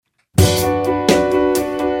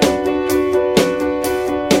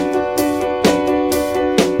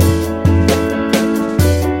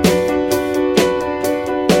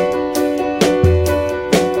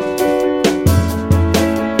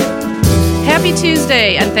Happy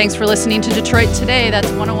Tuesday, and thanks for listening to Detroit Today. That's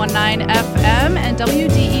 101.9 FM and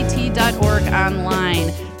WDET.org online.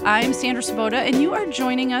 I'm Sandra Svoboda, and you are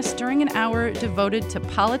joining us during an hour devoted to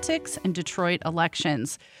politics and Detroit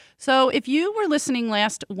elections. So if you were listening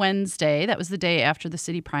last Wednesday, that was the day after the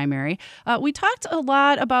city primary, we talked a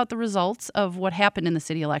lot about the results of what happened in the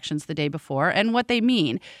city elections the day before and what they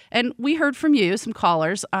mean. And we heard from you, some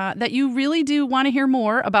callers, that you really do want to hear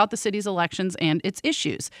more about the city's elections and its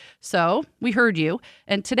issues. So we heard you.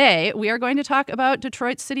 And today we are going to talk about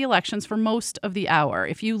Detroit's city elections for most of the hour.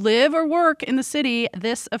 If you live or work in the city,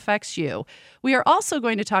 this affects you. We are also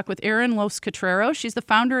going to talk with Erin Los-Catrero. She's the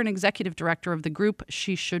founder and executive director of the group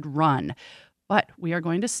She Should Run. But we are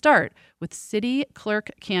going to start with city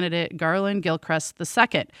clerk candidate Garlin Gilchrist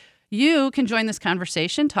II. You can join this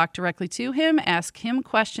conversation, talk directly to him, ask him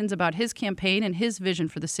questions about his campaign and his vision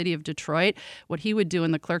for the city of Detroit, what he would do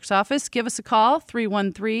in the clerk's office. Give us a call,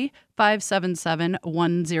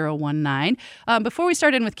 313-577-1019. Before we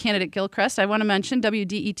start in with candidate Gilchrist, I want to mention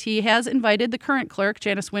WDET has invited the current clerk,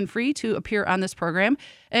 Janice Winfrey, to appear on this program,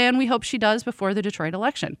 and we hope she does before the Detroit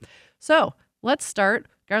election. So let's start.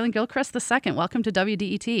 Garlin Gilchrist II, welcome to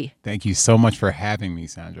WDET. Thank you so much for having me,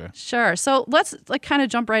 Sandra. Sure. So let's kind of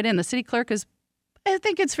jump right in. The city clerk is, I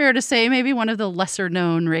think it's fair to say, maybe one of the lesser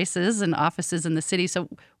known races and offices in the city. So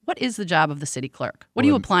what is the job of the city clerk? What are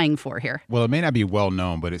you applying for here? Well, it may not be well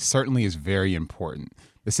known, but it certainly is very important.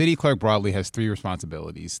 The city clerk broadly has three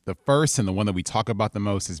responsibilities. The first, and the one that we talk about the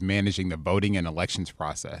most, is managing the voting and elections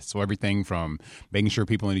process. So everything from making sure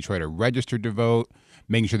people in Detroit are registered to vote,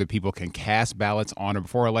 making sure that people can cast ballots on or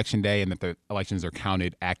before Election Day and that the elections are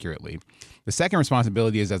counted accurately. The second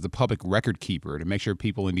responsibility is as the public record keeper to make sure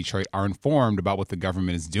people in Detroit are informed about what the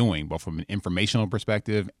government is doing, both from an informational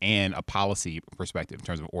perspective and a policy perspective in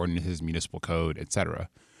terms of ordinances, municipal code, et cetera.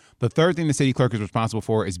 The third thing the city clerk is responsible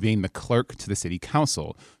for is being the clerk to the city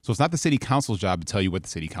council. So it's not the city council's job to tell you what the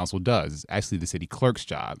city council does. It's actually the city clerk's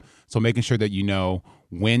job. So making sure that you know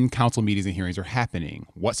when council meetings and hearings are happening,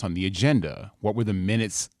 what's on the agenda, what were the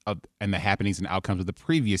minutes of and the happenings and outcomes of the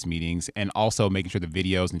previous meetings, and also making sure the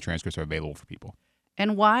videos and transcripts are available for people.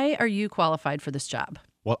 And why are you qualified for this job?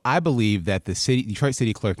 Well, I believe that the Detroit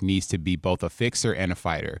city clerk needs to be both a fixer and a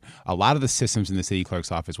fighter. A lot of the systems in the city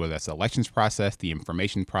clerk's office, whether that's the elections process, the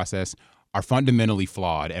information process, are fundamentally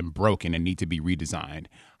flawed and broken and need to be redesigned.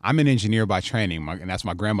 I'm an engineer by training, and that's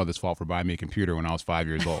my grandmother's fault for buying me a computer when I was 5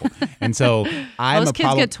 years old. And so Those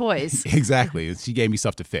kids get toys. Exactly. She gave me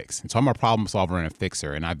stuff to fix. And so I'm a problem solver and a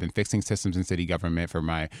fixer. And I've been fixing systems in city government for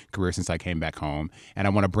my career since I came back home. And I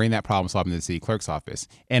want to bring that problem solving to the city clerk's office.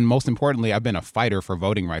 And most importantly, I've been a fighter for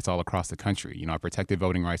voting rights all across the country. You know, I protected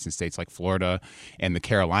voting rights in states like Florida and the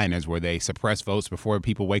Carolinas, where they suppress votes before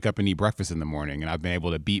people wake up and eat breakfast in the morning. And I've been able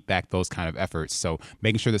to beat back those kind of efforts. So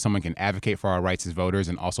making sure that someone can advocate for our rights as voters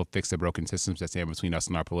and also fix the broken systems that stand between us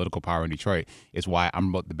and our political power in Detroit is why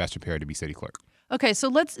I'm the best prepared to be city clerk. Okay, so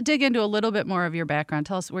let's dig into a little bit more of your background.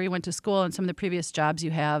 Tell us where you went to school and some of the previous jobs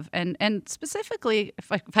you have. And specifically, if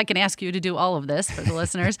I can ask you to do all of this for the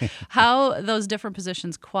listeners, how those different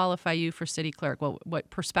positions qualify you for city clerk, what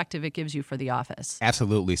perspective it gives you for the office.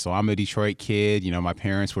 Absolutely. So I'm a Detroit kid. You know, my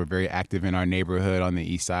parents were very active in our neighborhood on the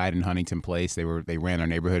east side in Huntington Place. They ran our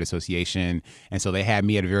neighborhood association. And so they had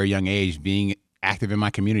me at a very young age being active in my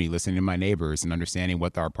community, listening to my neighbors and understanding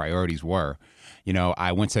what our priorities were. You know,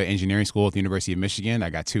 I went to engineering school at the University of Michigan. I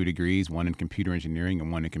got 2 degrees, one in computer engineering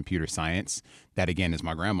and one in computer science. That, again, is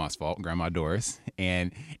my grandma's fault, Grandma Doris.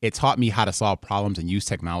 And it taught me how to solve problems and use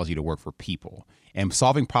technology to work for people. And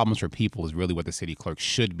solving problems for people is really what the city clerk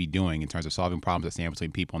should be doing in terms of solving problems that stand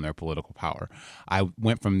between people and their political power. I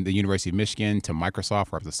went from the University of Michigan to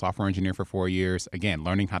Microsoft, where I was a software engineer for 4 years, again,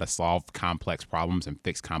 learning how to solve complex problems and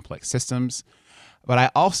fix complex systems. But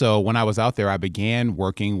I also, when I was out there, I began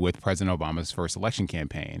working with President Obama's first election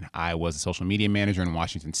campaign. I was a social media manager in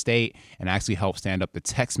Washington State and actually helped stand up the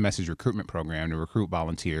text message recruitment program to recruit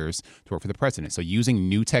volunteers to work for the president. So using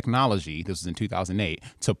new technology, this was in 2008,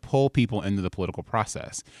 to pull people into the political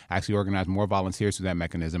process. I actually organized more volunteers through that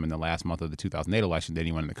mechanism in the last month of the 2008 election than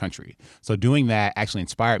anyone in the country. So doing that actually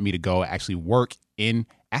inspired me to go actually work in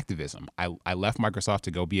activism. I left Microsoft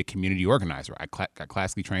to go be a community organizer. I got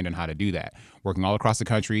classically trained on how to do that, working all across the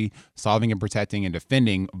country, solving and protecting and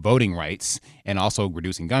defending voting rights, and also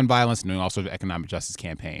reducing gun violence and doing all sorts of economic justice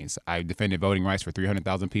campaigns. I defended voting rights for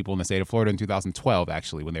 300,000 people in the state of Florida in 2012,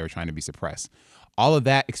 actually, when they were trying to be suppressed. All of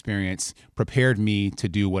that experience prepared me to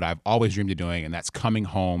do what I've always dreamed of doing, and that's coming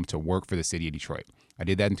home to work for the city of Detroit. I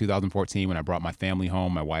did that in 2014 when I brought my family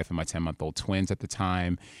home, my wife and my 10-month-old twins at the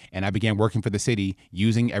time. And I began working for the city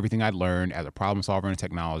using everything I'd learned as a problem solver and a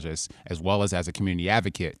technologist, as well as a community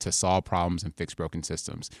advocate to solve problems and fix broken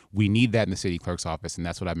systems. We need that in the city clerk's office, and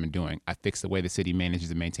that's what I've been doing. I fixed the way the city manages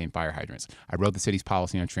and maintains fire hydrants. I wrote the city's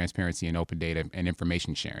policy on transparency and open data and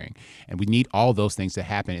information sharing. And we need all those things to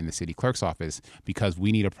happen in the city clerk's office because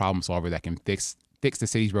we need a problem solver that can fix the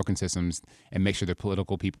city's broken systems and make sure that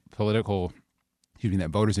that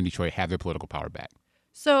voters in Detroit have their political power back.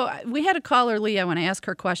 So we had a caller, Lee. I want to ask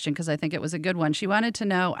her question because I think it was a good one. She wanted to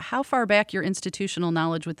know how far back your institutional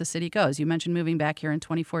knowledge with the city goes. You mentioned moving back here in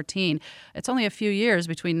 2014. It's only a few years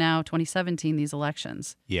between now, 2017, these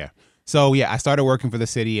elections. Yeah. So, I started working for the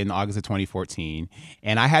city in August of 2014,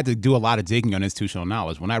 and I had to do a lot of digging on institutional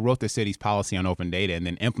knowledge. When I wrote the city's policy on open data and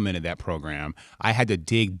then implemented that program, I had to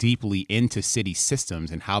dig deeply into city systems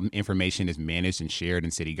and how information is managed and shared in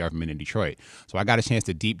city government in Detroit. So I got a chance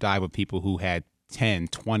to deep dive with people who had 10,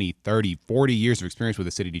 20, 30, 40 years of experience with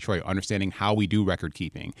the city of Detroit, understanding how we do record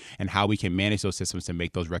keeping and how we can manage those systems to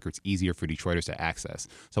make those records easier for Detroiters to access.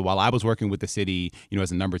 So while I was working with the city,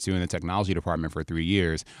 as a number 2 in the technology department for 3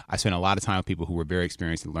 years, I spent a lot of time with people who were very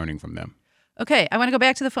experienced in learning from them. Okay, I want to go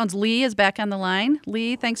back to the phones. Lee is back on the line.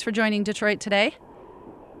 Lee, thanks for joining Detroit Today.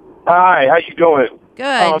 Hi, how you doing?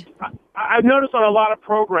 Good. I've noticed on a lot of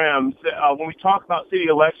programs that, when we talk about city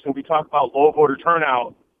elections, we talk about low voter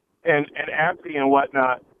turnout and apathy and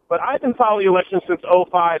whatnot. But I've been following elections since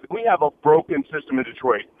 '05. We have a broken system in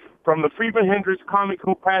Detroit. From the Freeman Hendricks, Kwame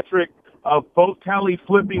Kilpatrick, vote tally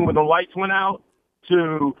flipping when the lights went out,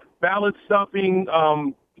 to ballot stuffing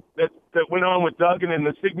that went on with Duggan and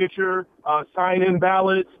the signature sign-in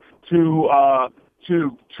ballots, to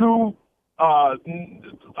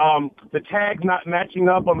the tags not matching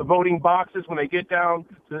up on the voting boxes when they get down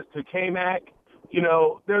to KMAC.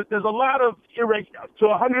 There's a lot of to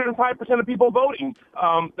 105% of people voting.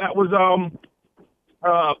 That was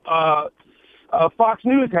Fox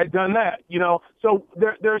News had done that. So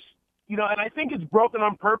there's and I think it's broken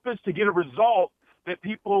on purpose to get a result that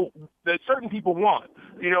certain people want.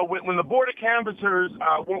 When the board of canvassers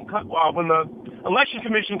won't cut, when the election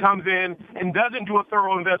commission comes in and doesn't do a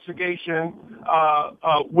thorough investigation,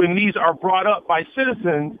 when these are brought up by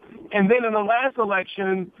citizens, and then in the last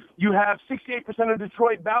election, you have 68% of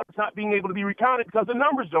Detroit ballots not being able to be recounted because the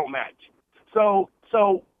numbers don't match. So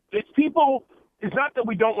it's people. It's not that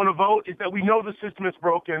we don't want to vote. It's that we know the system is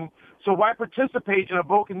broken. So why participate in a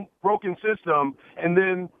broken system and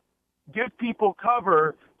then give people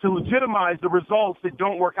cover to legitimize the results that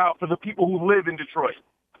don't work out for the people who live in Detroit?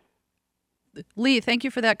 Lee, thank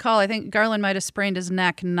you for that call. I think Garlin might have sprained his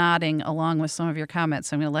neck nodding along with some of your comments.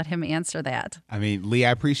 So I'm going to let him answer that. I mean, Lee,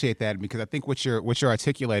 I appreciate that because I think what you're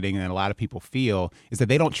articulating and a lot of people feel is that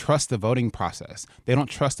they don't trust the voting process. They don't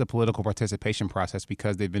trust the political participation process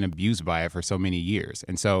because they've been abused by it for so many years.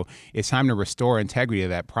 And so it's time to restore integrity to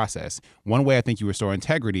that process. One way I think you restore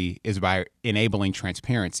integrity is by enabling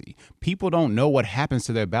transparency. People don't know what happens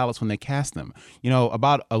to their ballots when they cast them.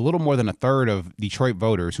 About a little more than a third of Detroit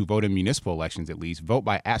voters who vote in municipal elections, at least, vote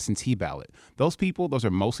by absentee ballot. Those are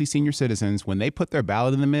mostly senior citizens. When they put their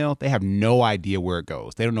ballot in the mail, they have no idea where it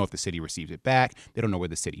goes. They don't know if the city receives it back. They don't know where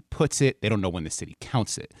the city puts it. They don't know when the city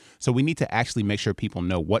counts it. So we need to actually make sure people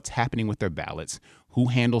know what's happening with their ballots, who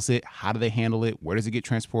handles it, how do they handle it, where does it get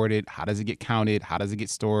transported, how does it get counted, how does it get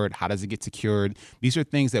stored, how does it get secured. These are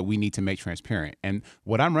things that we need to make transparent. And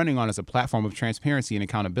what I'm running on is a platform of transparency and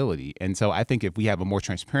accountability. And so I think if we have a more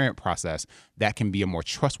transparent process, that can be a more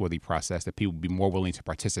trustworthy process that people will be more willing to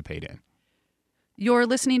participate in. You're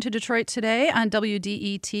listening to Detroit Today on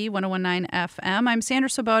WDET 1019 FM. I'm Sandra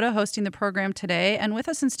Svoboda hosting the program today, and with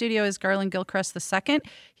us in studio is Garlin Gilchrist II.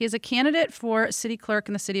 He is a candidate for city clerk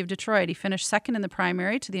in the city of Detroit. He finished second in the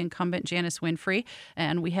primary to the incumbent Janice Winfrey,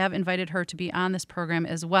 and we have invited her to be on this program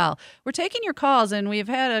as well. We're taking your calls, and we've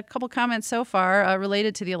had a couple comments so far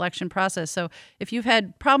related to the election process. So if you've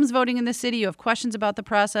had problems voting in the city, you have questions about the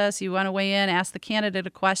process, you want to weigh in, ask the candidate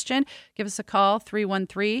a question, give us a call,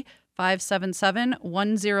 313-577-1019.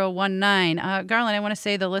 Garlin, I want to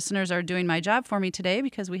say the listeners are doing my job for me today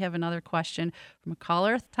because we have another question from a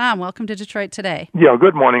caller. Tom, welcome to Detroit Today. Yeah,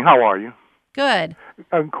 good morning. How are you? Good.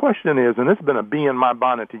 The question is, and it's been a bee in my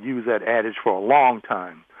bonnet to use that adage for a long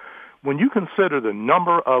time, when you consider the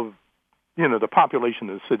number of, the population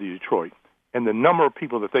of the city of Detroit and the number of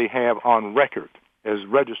people that they have on record as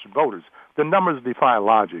registered voters, the numbers defy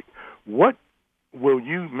logic. What will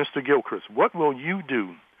you, Mr. Gilchrist, what will you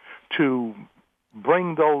do to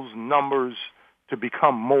bring those numbers to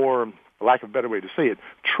become more lack of a better way to say it,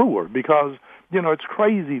 truer, because, it's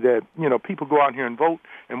crazy that, people go out here and vote,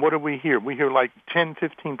 and what do we hear? We hear like 10,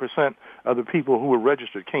 15% of the people who were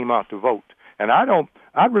registered came out to vote. And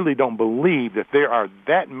I really don't believe that there are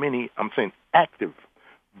that many, active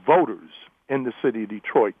voters in the city of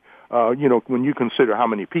Detroit, when you consider how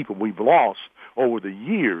many people we've lost over the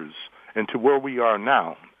years and to where we are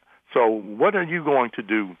now. So what are you going to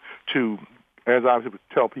do to, as I would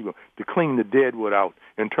tell people, to clean the deadwood out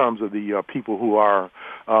in terms of the people who are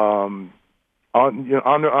on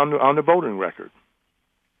the voting record?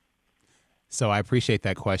 So I appreciate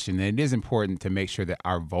that question. And it is important to make sure that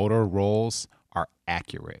our voter rolls are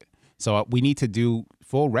accurate. So we need to do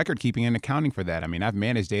full record keeping and accounting for that. I mean, I've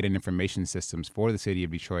managed data and information systems for the city of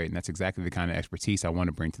Detroit, and that's exactly the kind of expertise I want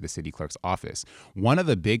to bring to the city clerk's office. One of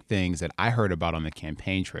the big things that I heard about on the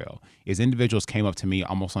campaign trail is individuals came up to me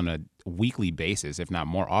almost on a weekly basis, if not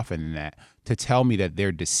more often than that, to tell me that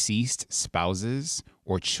their deceased spouses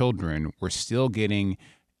or children were still getting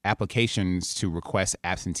applications to request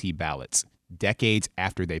absentee ballots decades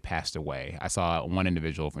after they passed away. I saw one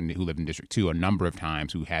individual who lived in District 2 a number of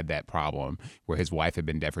times who had that problem where his wife had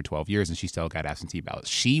been dead for 12 years and she still got absentee ballots.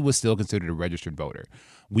 She was still considered a registered voter.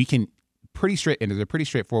 And there's a pretty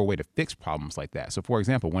straightforward way to fix problems like that. So, for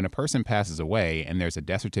example, when a person passes away and there's a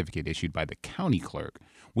death certificate issued by the county clerk,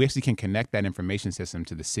 we actually can connect that information system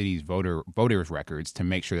to the city's voters records to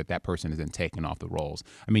make sure that that person is then taken off the rolls.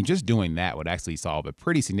 I mean, just doing that would actually solve a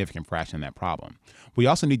pretty significant fraction of that problem. We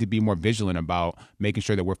also need to be more vigilant about making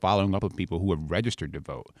sure that we're following up with people who have registered to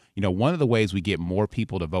vote. One of the ways we get more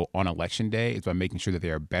people to vote on Election Day is by making sure that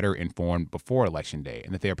they are better informed before Election Day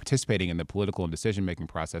and that they are participating in the political and decision-making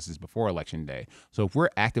processes before Election Day. So if we're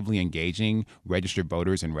actively engaging registered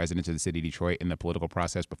voters and residents of the city of Detroit in the political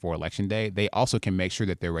process before Election Day, they also can make sure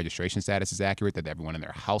that their registration status is accurate, that everyone in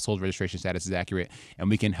their household registration status is accurate, and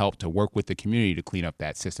we can help to work with the community to clean up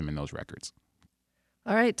that system and those records.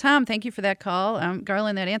 All right, Tom, thank you for that call.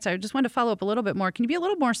 Garlin, that answer. I just wanted to follow up a little bit more. Can you be a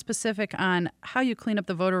little more specific on how you clean up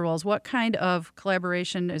the voter rolls? What kind of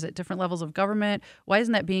collaboration? Is it different levels of government? Why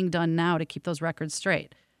isn't that being done now to keep those records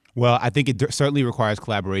straight? Well, I think it certainly requires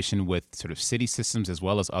collaboration with sort of city systems as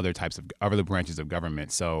well as other branches of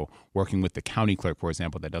government. So working with the county clerk, for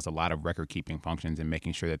example, that does a lot of record keeping functions and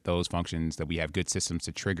making sure that those functions, that we have good systems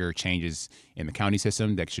to trigger changes in the county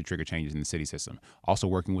system that should trigger changes in the city system. Also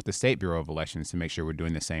working with the State Bureau of Elections to make sure we're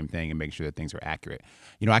doing the same thing and making sure that things are accurate.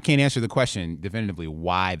 I can't answer the question definitively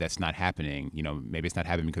why that's not happening. Maybe it's not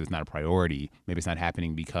happening because it's not a priority. Maybe it's not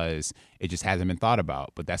happening because it just hasn't been thought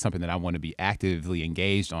about. But that's something that I want to be actively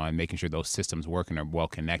engaged on, making sure those systems work and are well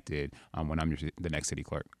connected when I'm the next city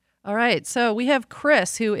clerk. All right. So we have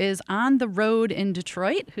Chris, who is on the road in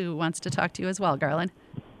Detroit, who wants to talk to you as well. Garlin.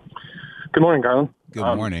 Good morning, Garlin.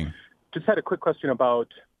 Good morning. Just had a quick question about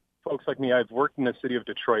folks like me. I've worked in the city of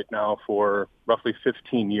Detroit now for roughly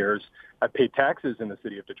 15 years. I've paid taxes in the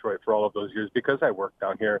city of Detroit for all of those years because I work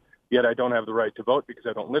down here, yet I don't have the right to vote because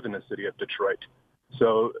I don't live in the city of Detroit.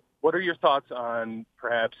 So what are your thoughts on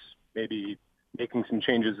perhaps maybe making some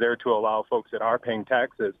changes there to allow folks that are paying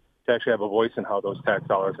taxes to actually have a voice in how those tax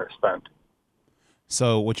dollars are spent?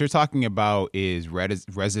 So what you're talking about is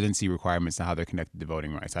residency requirements and how they're connected to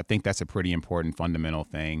voting rights. I think that's a pretty important fundamental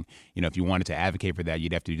thing. If you wanted to advocate for that,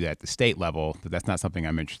 you'd have to do that at the state level, but that's not something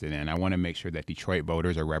I'm interested in. I want to make sure that Detroit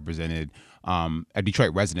voters are represented,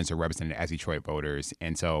 Detroit residents are represented as Detroit voters.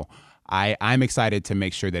 And so I'm excited to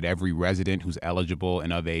make sure that every resident who's eligible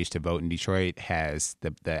and of age to vote in Detroit has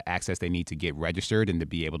the access they need to get registered and to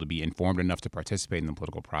be able to be informed enough to participate in the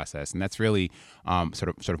political process. And that's really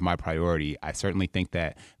sort of my priority. I certainly think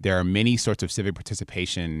that there are many sorts of civic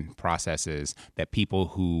participation processes that people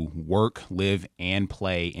who work, live, and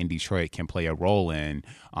play in Detroit can play a role in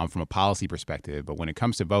from a policy perspective. But when it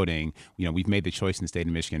comes to voting, we've made the choice in the state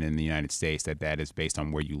of Michigan and in the United States that is based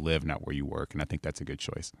on where you live, not where you work. And I think that's a good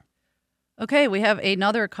choice. Okay, we have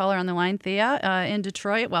another caller on the line, Thea, in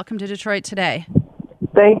Detroit. Welcome to Detroit Today.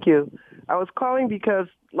 Thank you. I was calling because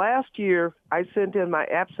last year I sent in my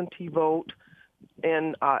absentee vote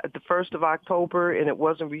at the 1st of October, and it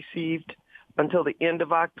wasn't received until the end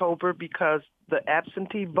of October because the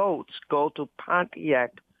absentee votes go to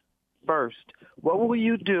Pontiac first. What will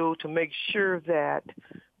you do to make sure that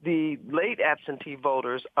the late absentee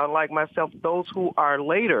voters, unlike myself, those who are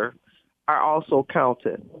later, are also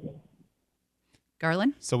counted?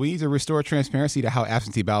 Garlin? So we need to restore transparency to how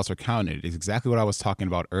absentee ballots are counted. It's exactly what I was talking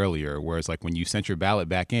about earlier, where it's like when you sent your ballot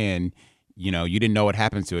back in, you didn't know what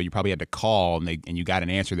happened to it. You probably had to call and you got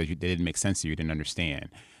an answer that didn't make sense to you, didn't understand.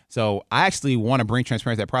 So I actually want to bring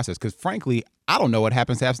transparency to that process because, frankly, I don't know what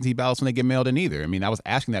happens to absentee ballots when they get mailed in either. I mean, I was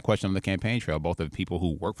asking that question on the campaign trail, both of people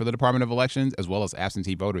who work for the Department of Elections as well as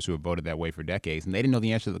absentee voters who have voted that way for decades, and they didn't know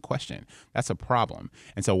the answer to the question. That's a problem.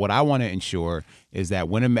 And so what I want to ensure is that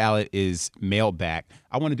when a ballot is mailed back,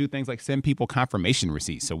 I want to do things like send people confirmation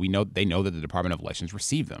receipts so they know that the Department of Elections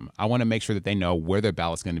received them. I want to make sure that they know where their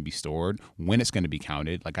ballot's going to be stored, when it's going to be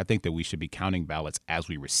counted. Like, I think that we should be counting ballots as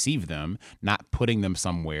we receive them, not putting them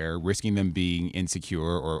somewhere, risking them being insecure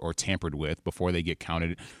or tampered with before they get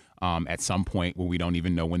counted at some point where we don't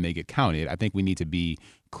even know when they get counted. I think we need to be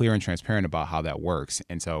clear and transparent about how that works.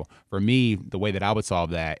 And so for me, the way that I would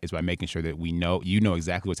solve that is by making sure that you know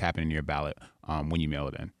exactly what's happening in your ballot when you mail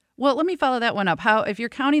it in. Well, let me follow that one up. If you're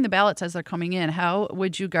counting the ballots as they're coming in, how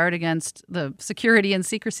would you guard against the security and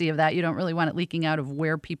secrecy of that? You don't really want it leaking out of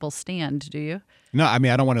where people stand, do you? No, I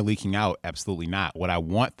mean, I don't want it leaking out. Absolutely not. What I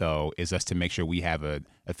want, though, is us to make sure we have an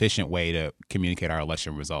efficient way to communicate our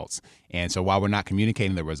election results. And so while we're not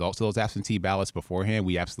communicating the results of those absentee ballots beforehand,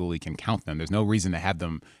 we absolutely can count them. There's no reason to have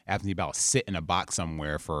them absentee ballots sit in a box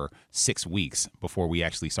somewhere for 6 weeks before we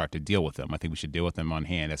actually start to deal with them. I think we should deal with them on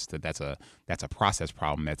hand. That's a process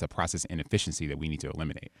problem. That's a process inefficiency that we need to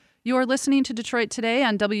eliminate. You're listening to Detroit Today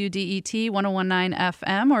on WDET 1019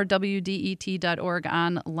 FM or WDET.org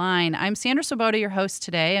online. I'm Sandra Swoboda, your host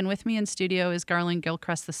today, and with me in studio is Garlin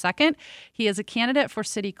Gilchrist II. He is a candidate for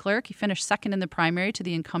city clerk. He finished second in the primary to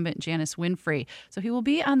the incumbent Janice Winfrey. So he will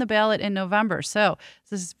be on the ballot in November. So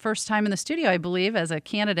this is his first time in the studio, I believe, as a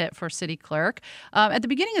candidate for city clerk. At the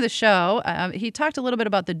beginning of the show, he talked a little bit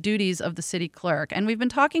about the duties of the city clerk. And we've been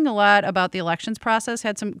talking a lot about the elections process,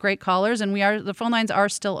 had some great callers, and the phone lines are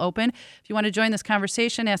still open. If you want to join this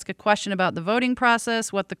conversation, ask a question about the voting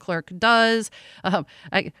process, what the clerk does.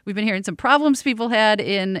 We've been hearing some problems people had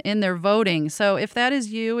in their voting. So if that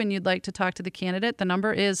is you and you'd like to talk to the candidate, the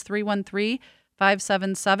number is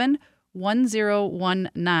 313-577-1019.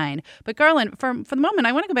 But Garlin, for the moment,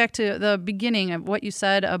 I want to go back to the beginning of what you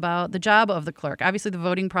said about the job of the clerk. Obviously, the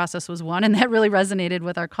voting process was one, and that really resonated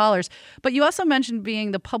with our callers. But you also mentioned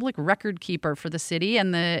being the public record keeper for the city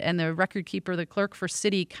and the record keeper, the clerk for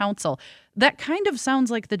city council. That kind of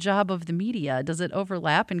sounds like the job of the media. Does it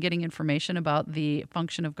overlap in getting information about the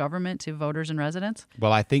function of government to voters and residents?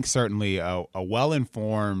 Well, I think certainly a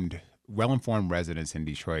well-informed residents in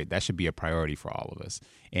Detroit, that should be a priority for all of us.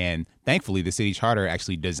 And thankfully, the city charter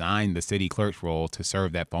actually designed the city clerk's role to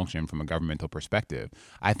serve that function from a governmental perspective.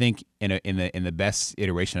 I think in the best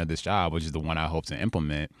iteration of this job, which is the one I hope to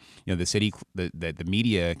implement, the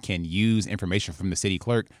media can use information from the city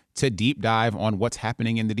clerk to deep dive on what's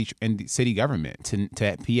happening in the city government, to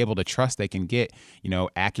be able to trust they can get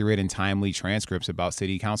accurate and timely transcripts about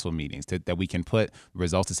city council meetings, that we can put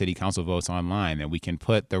results of city council votes online, that we can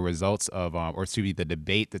put the results of the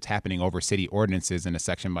debate that's happening over city ordinances in a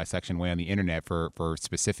section by section way on the internet for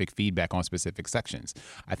specific feedback on specific sections.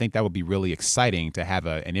 I think that would be really exciting to have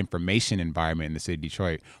an information environment in the city of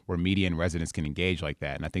Detroit where media and residents can engage like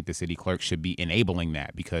that. And I think the city clerk should be enabling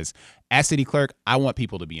that, because as city clerk, I want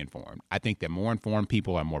people to be informed. I think that more informed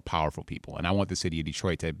people are more powerful people. And I want the city of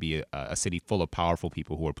Detroit to be a city full of powerful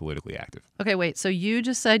people who are politically active. Okay, wait. So you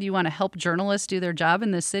just said you want to help journalists do their job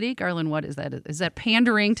in this city? Garlin, what is that? Is that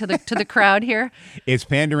pandering to the crowd here? It's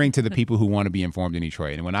pandering to the people who want to be informed in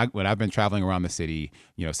Detroit. And when I've been traveling around the city,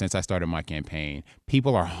 since I started my campaign,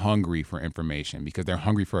 people are hungry for information because they're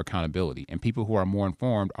hungry for accountability. And people who are more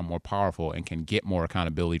informed are more powerful and can get more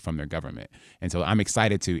accountability from their government. And so I'm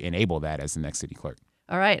excited to enable that as the next city clerk.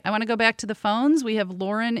 All right. I want to go back to the phones. We have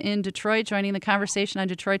Lauren in Detroit joining the conversation on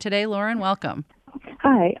Detroit Today. Lauren, welcome.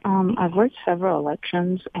 Hi. I've worked several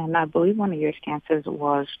elections, and I believe one of your stances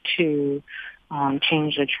was to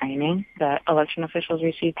change the training that election officials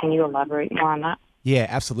receive. Can you elaborate more on that? Yeah,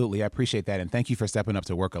 absolutely. I appreciate that. And thank you for stepping up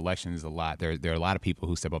to work elections a lot. There are a lot of people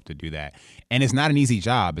who step up to do that. And it's not an easy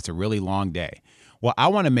job. It's a really long day. Well, I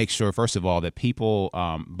want to make sure, first of all, that people,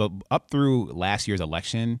 but up through last year's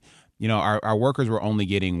election, our workers were only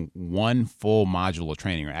getting one full module of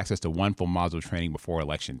training, or access to one full module of training before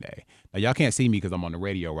Election Day. Now, y'all can't see me because I'm on the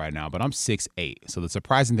radio right now, but I'm 6'8". So the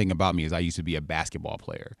surprising thing about me is I used to be a basketball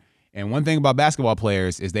player. And one thing about basketball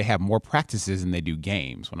players is they have more practices than they do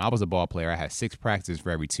games. When I was a ball player, I had 6 practices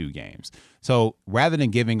for every 2 games. So rather than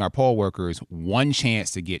giving our poll workers one chance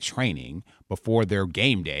to get training before their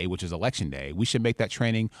game day, which is Election Day, we should make that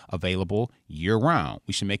training available year-round.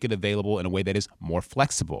 We should make it available in a way that is more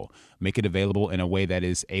flexible, make it available in a way that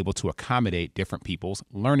is able to accommodate different people's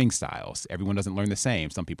learning styles. Everyone doesn't learn the same.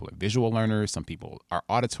 Some people are visual learners, some people are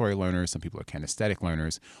auditory learners, some people are kinesthetic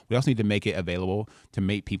learners. We also need to make it available to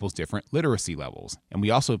meet people's different literacy levels. And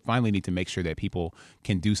we also finally need to make sure that people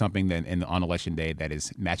can do something on election day that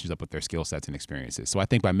matches up with their skill sets and experiences. So I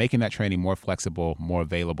think by making that training more flexible, more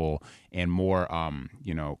available, and more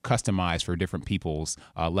customized for different people's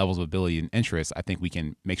levels of ability and interest, I think we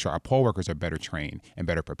can make sure our poll workers are better trained and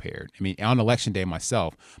better prepared. I mean, on election day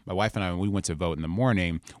myself, my wife and I, when we went to vote in the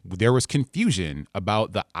morning, there was confusion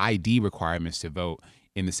about the ID requirements to vote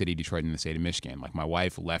in the city of Detroit and in the state of Michigan. Like, my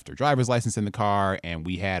wife left her driver's license in the car, and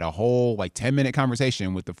we had a whole 10-minute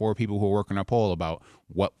conversation with the 4 people who were working our poll about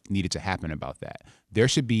what needed to happen about that. There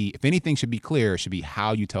should be, if anything should be clear, it should be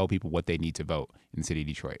how you tell people what they need to vote in the city of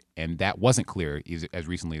Detroit. And that wasn't clear as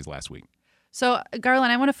recently as last week. So, Garlin,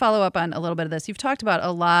 I want to follow up on a little bit of this. You've talked about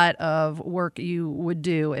a lot of work you would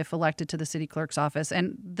do if elected to the city clerk's office,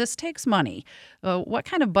 and this takes money. What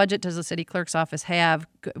kind of budget does the city clerk's office have?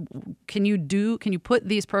 Can you put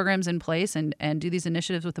these programs in place and do these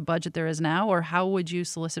initiatives with the budget there is now, or how would you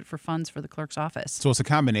solicit for funds for the clerk's office? So it's a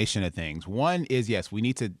combination of things. One is, yes, we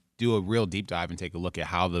need to do a real deep dive and take a look at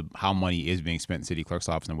how money is being spent in city clerk's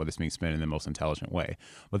office and whether it's being spent in the most intelligent way.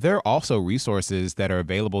 But there are also resources that are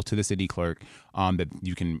available to the city clerk that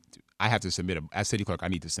you can. I have to submit as city clerk. I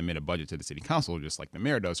need to submit a budget to the city council, just like the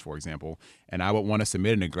mayor does, for example. And I would want to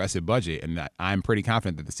submit an aggressive budget, and I'm pretty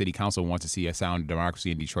confident that the city council wants to see a sound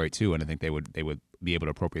democracy in Detroit too. And I think they would be able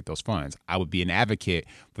to appropriate those funds. I would be an advocate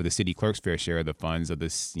for the city clerk's fair share of the funds of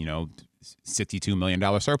this, $62 million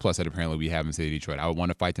surplus that apparently we have in the city of Detroit. I would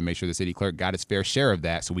want to fight to make sure the city clerk got its fair share of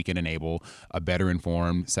that so we can enable a better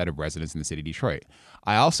informed set of residents in the city of Detroit.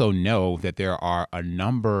 I also know that there are a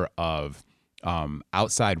number of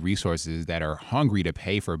outside resources that are hungry to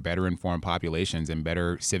pay for better informed populations and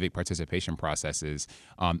better civic participation processes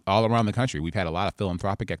all around the country. We've had a lot of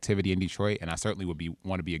philanthropic activity in Detroit, and I certainly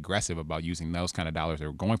want to be aggressive about using those kind of dollars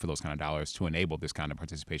or going for those kind of dollars to enable this kind of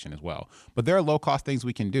participation as well. But there are low-cost things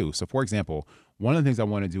we can do. So, for example, one of the things I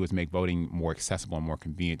want to do is make voting more accessible and more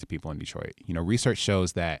convenient to people in Detroit. Research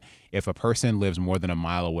shows that if a person lives more than a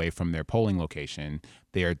mile away from their polling location,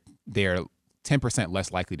 they're 10%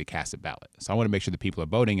 less likely to cast a ballot. So I want to make sure that people are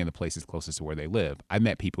voting in the places closest to where they live. I've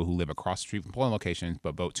met people who live across the street from polling locations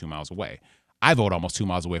but vote 2 miles away. I vote almost 2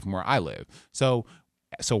 miles away from where I live. So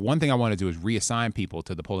one thing I want to do is reassign people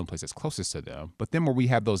to the polling place that's closest to them. But then where we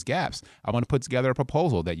have those gaps, I want to put together a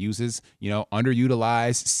proposal that uses,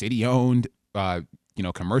 underutilized, city-owned,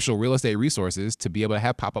 commercial real estate resources to be able to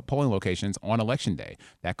have pop-up polling locations on election day.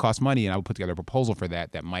 That costs money, and I would put together a proposal for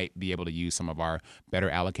that might be able to use some of our better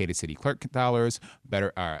allocated city clerk dollars,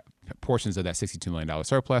 better portions of that $62 million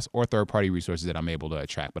surplus, or third-party resources that I'm able to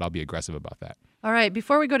attract. But I'll be aggressive about that. All right.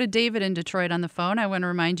 Before we go to David in Detroit on the phone, I want to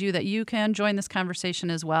remind you that you can join this conversation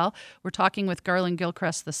as well. We're talking with Garlin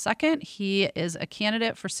Gilchrist II. He is a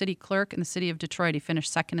candidate for city clerk in the city of Detroit. He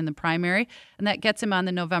finished second in the primary, and that gets him on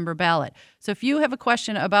the November ballot. So if you have a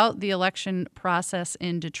question about the election process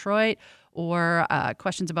in Detroit, or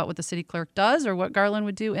questions about what the city clerk does or what Garlin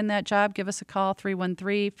would do in that job, give us a call,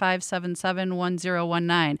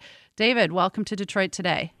 313-577-1019. David, welcome to Detroit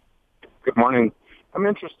Today. Good morning. I'm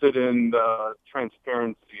interested in the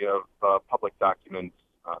transparency of public documents.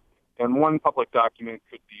 And one public document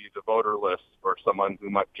could be the voter list for someone who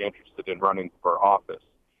might be interested in running for office.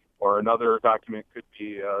 Or another document could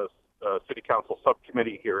be a city council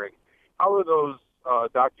subcommittee hearing. How are those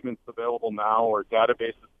documents available now, or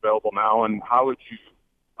databases available now, and how would you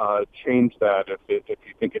change that if you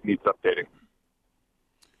think it needs updating?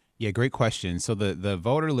 Yeah, great question. So the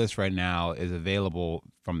voter list right now is available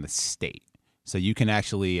from the state. So you can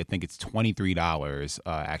actually, I think it's $23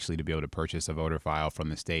 actually to be able to purchase a voter file from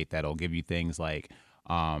the state. That'll give you things like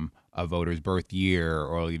a voter's birth year,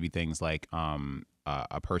 or it'll give you things like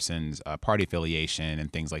a person's party affiliation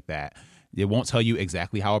and things like that. It won't tell you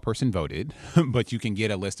exactly how a person voted, but you can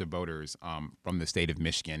get a list of voters from the state of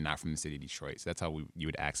Michigan, not from the city of Detroit. So that's how you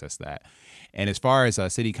would access that. And as far as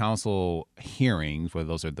city council hearings, whether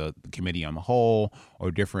those are the committee on the whole or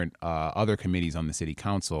different other committees on the city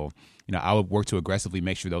council, I would work to aggressively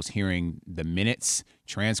make sure the minutes,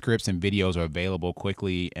 transcripts, and videos are available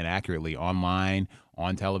quickly and accurately online,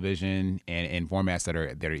 on television, and in formats that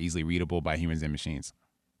are easily readable by humans and machines.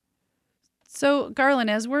 So, Garlin,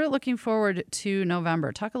 as we're looking forward to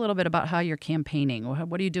November, talk a little bit about how you're campaigning.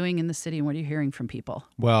 What are you doing in the city, and what are you hearing from people?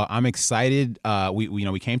 Well, I'm excited.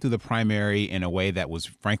 We came through the primary in a way that was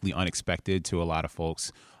frankly unexpected to a lot of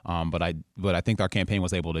folks. But I think our campaign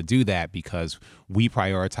was able to do that because we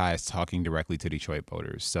prioritized talking directly to Detroit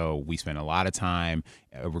voters. So we spent a lot of time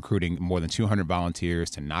recruiting more than 200 volunteers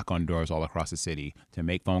to knock on doors all across the city, to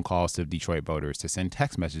make phone calls to Detroit voters, to send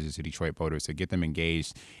text messages to Detroit voters, to get them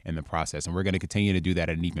engaged in the process. And we're going to continue to do that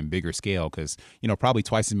at an even bigger scale because, probably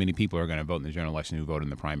twice as many people are going to vote in the general election who voted in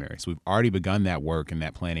the primary. So we've already begun that work and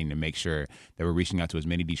that planning to make sure that we're reaching out to as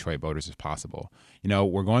many Detroit voters as possible.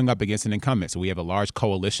 We're going up against an incumbent, so we have a large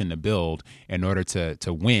coalition to build in order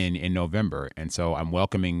to win in November. And so I'm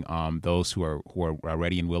welcoming those who are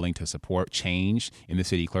ready and willing to support change in the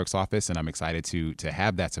city clerk's office, and I'm excited to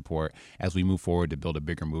have that support as we move forward to build a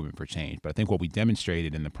bigger movement for change. But I think what we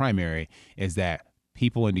demonstrated in the primary is that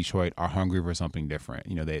people in Detroit are hungry for something different.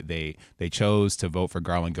 They chose to vote for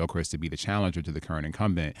Garlin Gilchrist to be the challenger to the current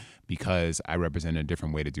incumbent because I represent a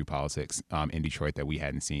different way to do politics in Detroit that we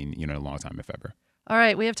hadn't seen in a long time, if ever. All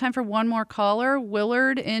right, we have time for one more caller.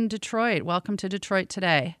 Willard in Detroit. Welcome to Detroit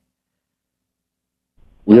Today.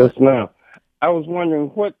 Yes, ma'am. I was wondering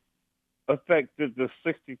what effect did the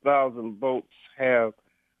 60,000 votes have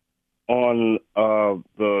on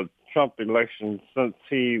the Trump election since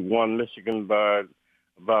he won Michigan by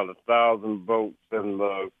about 1,000 votes and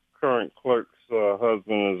the current clerk's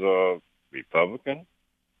husband is a Republican?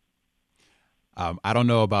 I don't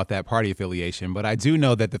know about that party affiliation, but I do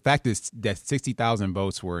know that the fact is that 60,000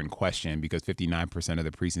 votes were in question because 59% of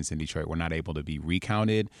the precincts in Detroit were not able to be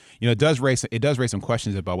recounted. It does raise some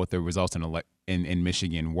questions about what the results in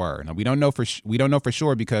Michigan were. Now we don't know for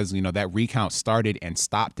sure because that recount started and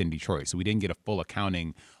stopped in Detroit, so we didn't get a full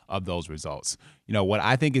accounting of those results. What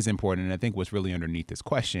I think is important, and I think what's really underneath this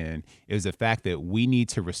question, is the fact that we need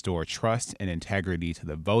to restore trust and integrity to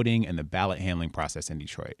the voting and the ballot handling process in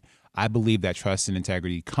Detroit. I believe that trust and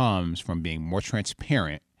integrity comes from being more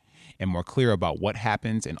transparent and more clear about what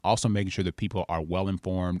happens, and also making sure that people are well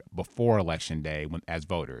informed before Election Day as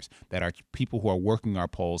voters, that our people who are working our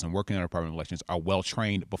polls and working in our Department of Elections are well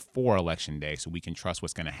trained before Election Day so we can trust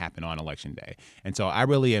what's going to happen on Election Day. And so I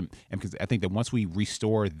really am, because I think that once we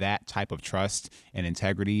restore that type of trust and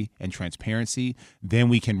integrity and transparency, then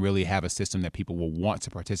we can really have a system that people will want to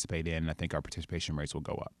participate in, and I think our participation rates will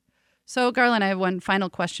go up. So, Garlin, I have one final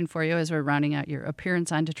question for you as we're rounding out your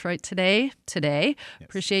appearance on Detroit Today. Yes.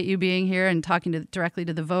 Appreciate you being here and talking directly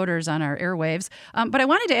to the voters on our airwaves. But I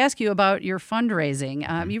wanted to ask you about your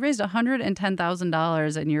fundraising. You raised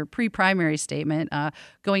 $110,000 in your pre-primary statement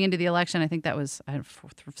going into the election. I think that was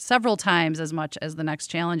several times as much as the next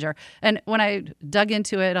challenger. And when I dug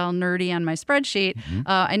into it all nerdy on my spreadsheet,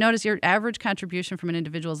 I noticed your average contribution from an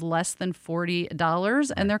individual is less than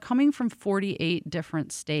 $40, and they're coming from 48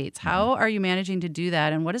 different states. How are you managing to do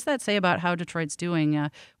that, and what does that say about how Detroit's doing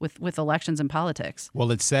with elections and politics? Well,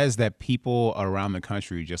 it says that people around the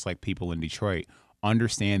country, just like people in Detroit,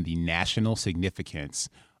 understand the national significance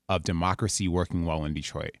of democracy working well in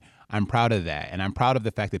Detroit. I'm proud of that, and I'm proud of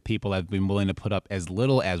the fact that people have been willing to put up as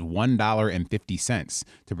little as $1.50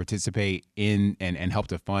 to participate in and help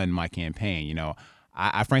to fund my campaign.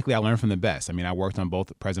 I frankly learned from the best. I worked on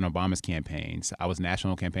both President Obama's campaigns. I was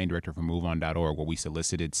national campaign director for MoveOn.org, where we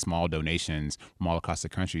solicited small donations from all across the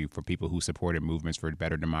country for people who supported movements for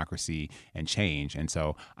better democracy and change. And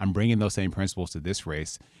so I'm bringing those same principles to this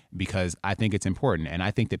race because I think it's important. And I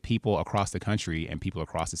think that people across the country and people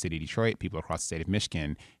across the city of Detroit, people across the state of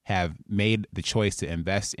Michigan have made the choice to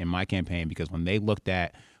invest in my campaign because when they looked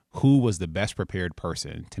at who was the best prepared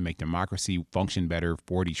person to make democracy function better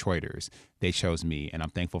for Detroiters, they chose me. And I'm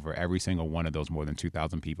thankful for every single one of those more than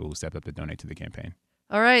 2,000 people who stepped up to donate to the campaign.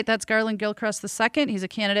 All right, that's Garlin Gilchrist II. He's a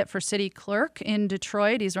candidate for city clerk in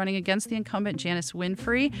Detroit. He's running against the incumbent, Janice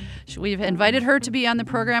Winfrey. We've invited her to be on the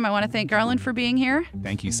program. I want to thank Garlin for being here.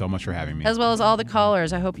 Thank you so much for having me. As well as all the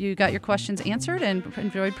callers. I hope you got your questions answered and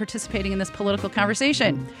enjoyed participating in this political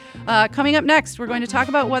conversation. Coming up next, we're going to talk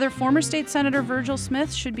about whether former State Senator Virgil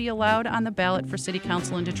Smith should be allowed on the ballot for city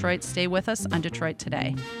council in Detroit. Stay with us on Detroit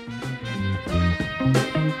Today.